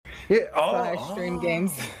Yeah. So I stream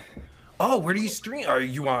games. Oh, where do you stream? Are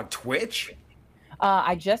you on Twitch?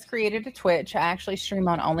 I just created a Twitch. I actually stream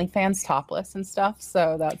on OnlyFans topless and stuff,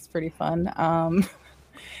 so that's pretty fun.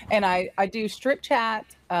 And I do Strip Chat,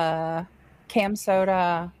 Cam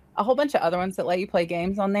Soda, a whole bunch of other ones that let you play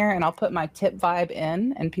games on there, and I'll put my tip vibe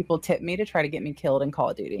in, and people tip me to try to get me killed in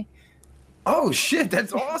Call of Duty. Oh shit,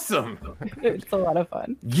 that's awesome. It's a lot of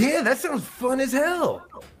fun. Yeah, that sounds fun as hell.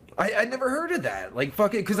 I never heard of that. Like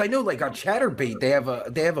fucking, because I know like on ChatterBait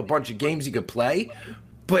they have a bunch of games you could play.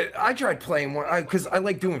 But I tried playing one because I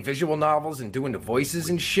like doing visual novels and doing the voices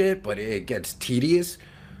and shit, but it gets tedious.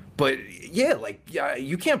 But yeah, like yeah,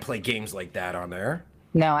 you can't play games like that on there.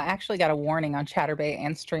 No, I actually got a warning on ChatterBait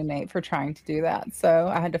and StreamMate for trying to do that, so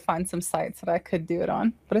I had to find some sites that I could do it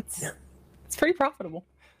on. But it's pretty profitable.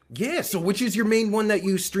 Yeah. So which is your main one that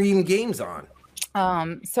you stream games on?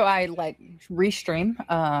 So I like restream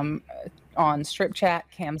on Strip Chat,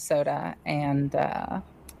 Cam Soda, and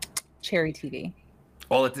Cherry TV.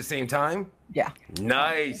 All at the same time? Yeah.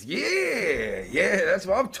 Nice. Yeah. Yeah, that's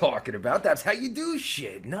what I'm talking about. That's how you do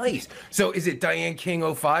shit. Nice. So is it Diane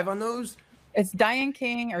King '05 on those? It's Diane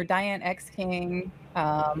King or Diane X King.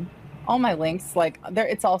 All my links, like there,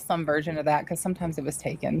 it's all some version of that because sometimes it was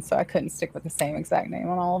taken, so I couldn't stick with the same exact name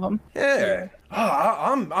on all of them. Yeah.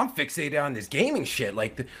 Oh, I'm fixated on this gaming shit,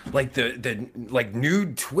 like the like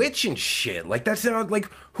nude Twitch and shit. Like that sounds like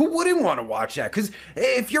who wouldn't want to watch that? Because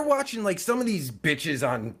if you're watching like some of these bitches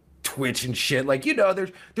on Twitch and shit, like you know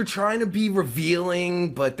they're trying to be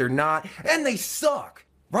revealing, but they're not, and they suck,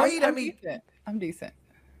 right? I'm decent. I'm decent.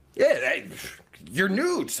 Yeah, you're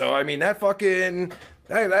nude, so I mean that fucking.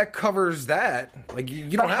 That covers that. Like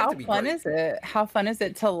you don't have to be. How fun is it? How fun is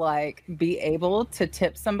it to like be able to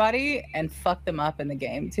tip somebody and fuck them up in the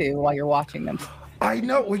game too while you're watching them? I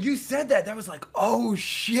know. When you said that, that was like, oh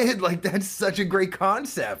shit! Like that's such a great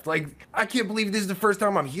concept. Like I can't believe this is the first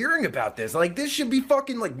time I'm hearing about this. Like this should be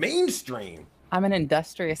fucking like mainstream. I'm an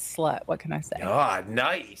industrious slut. What can I say? Ah,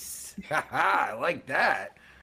 nice. I like that.